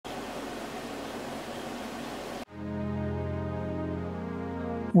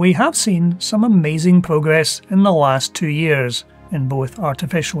We have seen some amazing progress in the last 2 years in both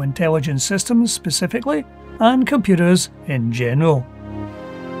artificial intelligence systems specifically and computers in general.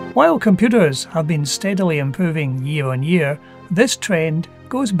 While computers have been steadily improving year on year, this trend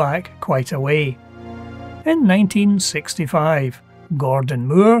goes back quite a way. In 1965, Gordon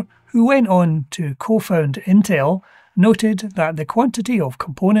Moore, who went on to co-found Intel, noted that the quantity of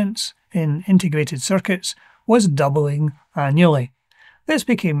components in integrated circuits was doubling annually. This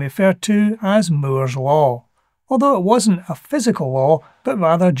became referred to as Moore's Law, although it wasn't a physical law but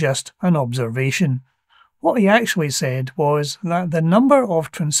rather just an observation. What he actually said was that the number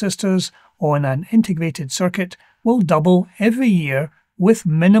of transistors on an integrated circuit will double every year with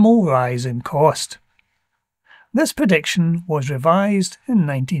minimal rise in cost. This prediction was revised in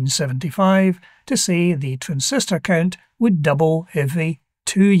 1975 to say the transistor count would double every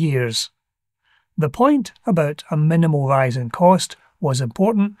 2 years. The point about a minimal rise in cost was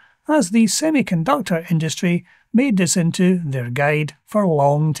important as the semiconductor industry made this into their guide for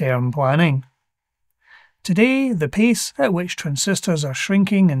long-term planning. Today, the pace at which transistors are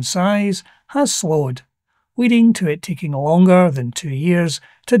shrinking in size has slowed, leading to it taking longer than 2 years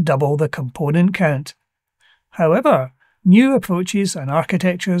to double the component count. However, new approaches and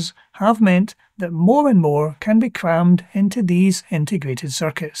architectures have meant that more and more can be crammed into these integrated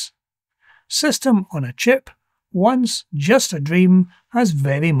circuits. System on a chip, once just a dream, has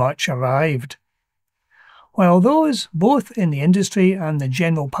very much arrived. While those both in the industry and the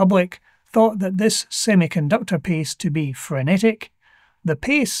general public thought that this semiconductor pace to be frenetic, the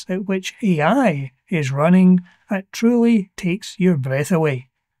pace at which AI is running truly takes your breath away.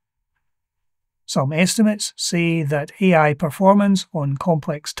 Some estimates say that AI performance on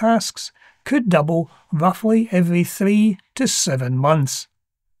complex tasks could double roughly every 3 to 7 months.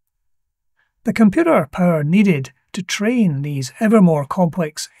 The computer power needed to train these ever more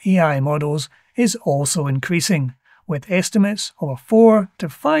complex AI models is also increasing, with estimates of a 4 to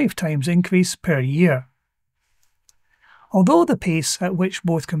 5 times increase per year. Although the pace at which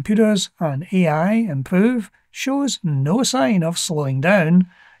both computers and AI improve shows no sign of slowing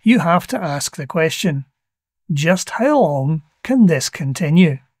down, you have to ask the question, just how long can this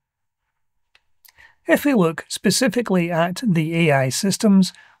continue? If we look specifically at the AI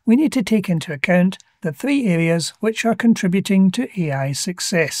systems, we need to take into account the 3 areas which are contributing to AI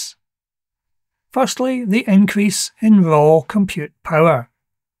success. Firstly, the increase in raw compute power.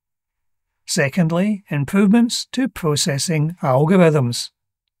 Secondly, improvements to processing algorithms.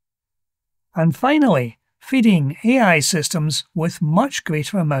 And finally, feeding AI systems with much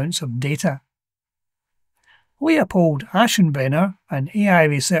greater amounts of data. Leopold Aschenbrenner, an AI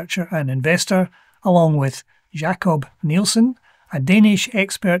researcher and investor, along with Jacob Nielsen, a Danish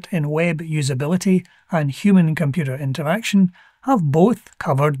expert in web usability and human-computer interaction, have both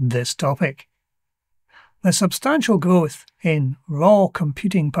covered this topic. The substantial growth in raw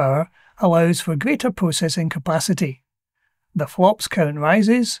computing power allows for greater processing capacity. The flops count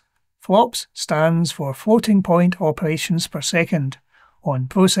rises. FLOPS stands for floating point operations per second on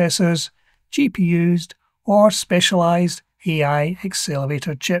processors, GPUs, or specialized AI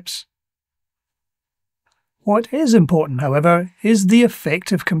accelerator chips. What is important, however, is the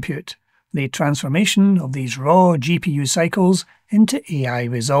effective compute, the transformation of these raw GPU cycles into AI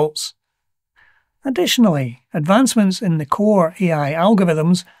results. Additionally, advancements in the core AI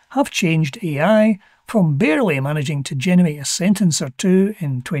algorithms have changed AI from barely managing to generate a sentence or two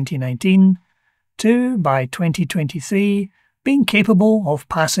in 2019 to, by 2023, being capable of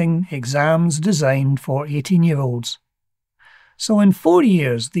passing exams designed for 18-year-olds. So in 4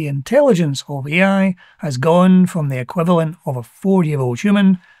 years, the intelligence of AI has gone from the equivalent of a 4-year-old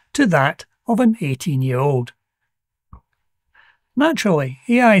human to that of an 18-year-old. Naturally,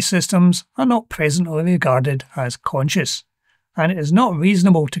 AI systems are not presently regarded as conscious, and it is not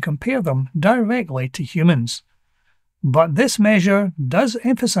reasonable to compare them directly to humans. But this measure does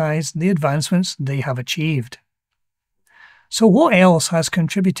emphasize the advancements they have achieved. So what else has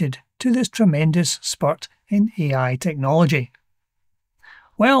contributed to this tremendous spurt in AI technology?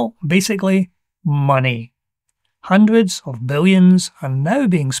 Well, basically, money. Hundreds of billions are now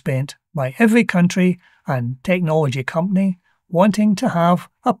being spent by every country and technology company wanting to have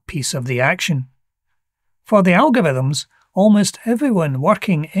a piece of the action. For the algorithms, almost everyone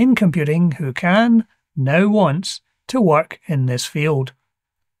working in computing who can, now wants, to work in this field.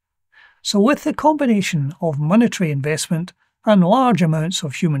 So with the combination of monetary investment and large amounts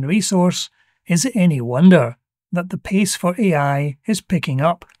of human resource, is it any wonder that the pace for AI is picking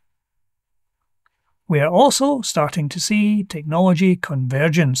up? We are also starting to see technology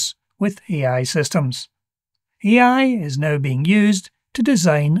convergence with AI systems. AI is now being used to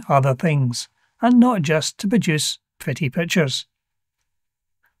design other things, and not just to produce pretty pictures.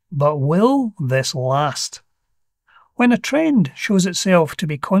 But will this last? When a trend shows itself to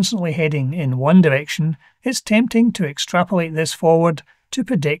be constantly heading in one direction, it's tempting to extrapolate this forward to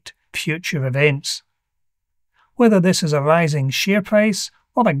predict future events. Whether this is a rising share price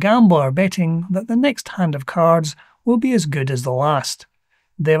or a gambler betting that the next hand of cards will be as good as the last,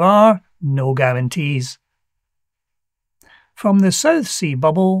 there are no guarantees. From the South Sea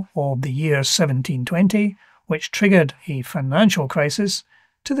bubble of the year 1720, which triggered a financial crisis,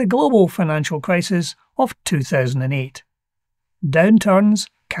 to the global financial crisis of 2008. Downturns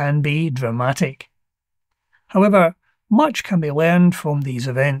can be dramatic. However, much can be learned from these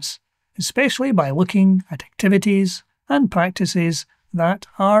events, especially by looking at activities and practices that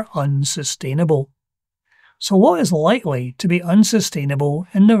are unsustainable. So what is likely to be unsustainable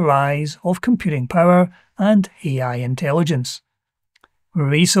in the rise of computing power and AI intelligence?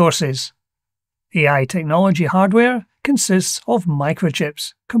 Resources. AI technology hardware consists of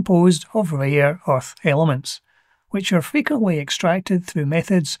microchips composed of rare earth elements, which are frequently extracted through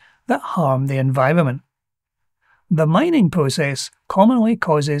methods that harm the environment. The mining process commonly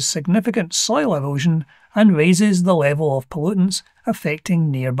causes significant soil erosion and raises the level of pollutants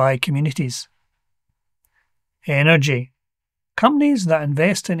affecting nearby communities. Energy. Companies that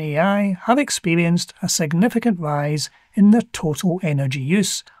invest in AI have experienced a significant rise in their total energy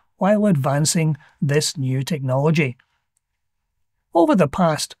use while advancing this new technology. Over the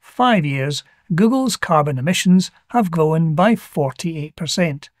past 5 years, Google's carbon emissions have grown by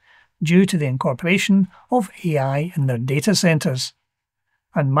 48% due to the incorporation of AI in their data centers,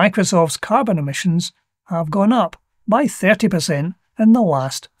 and Microsoft's carbon emissions have gone up by 30% in the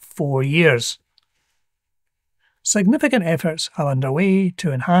last 4 years. Significant efforts are underway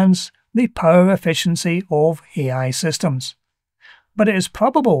to enhance the power efficiency of AI systems, but it is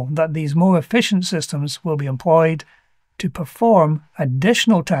probable that these more efficient systems will be employed to perform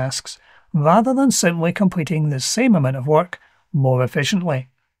additional tasks rather than simply completing the same amount of work more efficiently.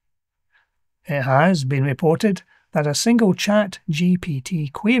 It has been reported that a single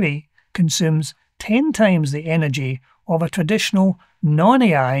ChatGPT query consumes 10 times the energy of a traditional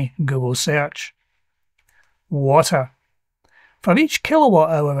non-AI Google search. Water. For each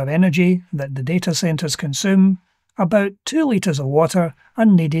kilowatt hour of energy that the data centers consume, about 2 litres of water are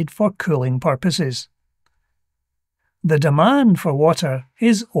needed for cooling purposes. The demand for water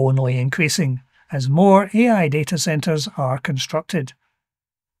is only increasing as more AI data centers are constructed.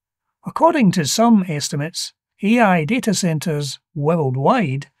 According to some estimates, AI data centers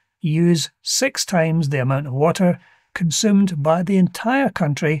worldwide use 6 times the amount of water consumed by the entire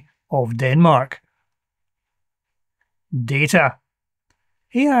country of Denmark. Data.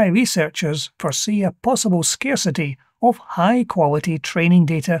 AI researchers foresee a possible scarcity of high-quality training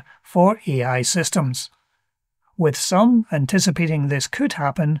data for AI systems, with some anticipating this could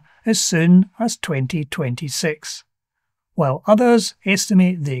happen as soon as 2026, while others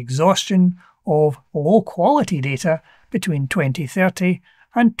estimate the exhaustion of low-quality data between 2030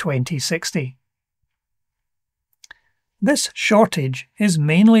 and 2060. This shortage is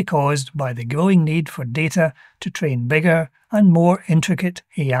mainly caused by the growing need for data to train bigger and more intricate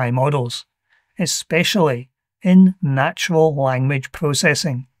AI models, especially in natural language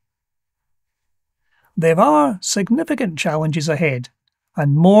processing. There are significant challenges ahead,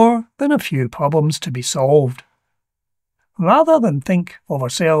 and more than a few problems to be solved. Rather than think of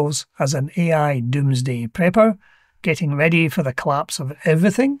ourselves as an AI doomsday prepper, getting ready for the collapse of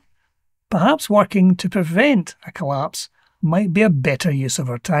everything, perhaps working to prevent a collapse might be a better use of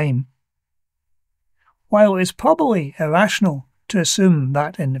our time. While it is probably irrational to assume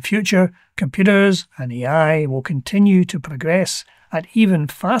that in the future computers and AI will continue to progress at even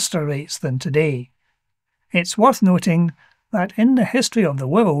faster rates than today, it's worth noting that in the history of the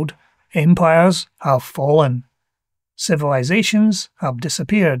world, empires have fallen, civilizations have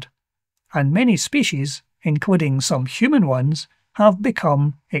disappeared, and many species, including some human ones, have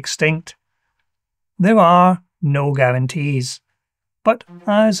become extinct. There are no guarantees, but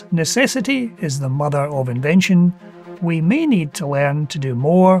as necessity is the mother of invention, we may need to learn to do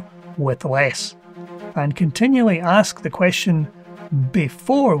more with less, and continually ask the question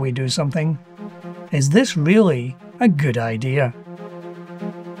before we do something, is this really a good idea?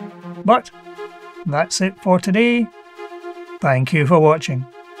 But that's it for today. Thank you for watching.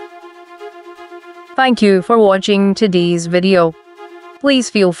 Thank you for watching today's video. Please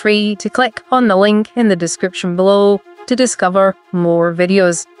feel free to click on the link in the description below to discover more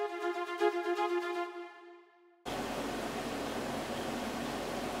videos.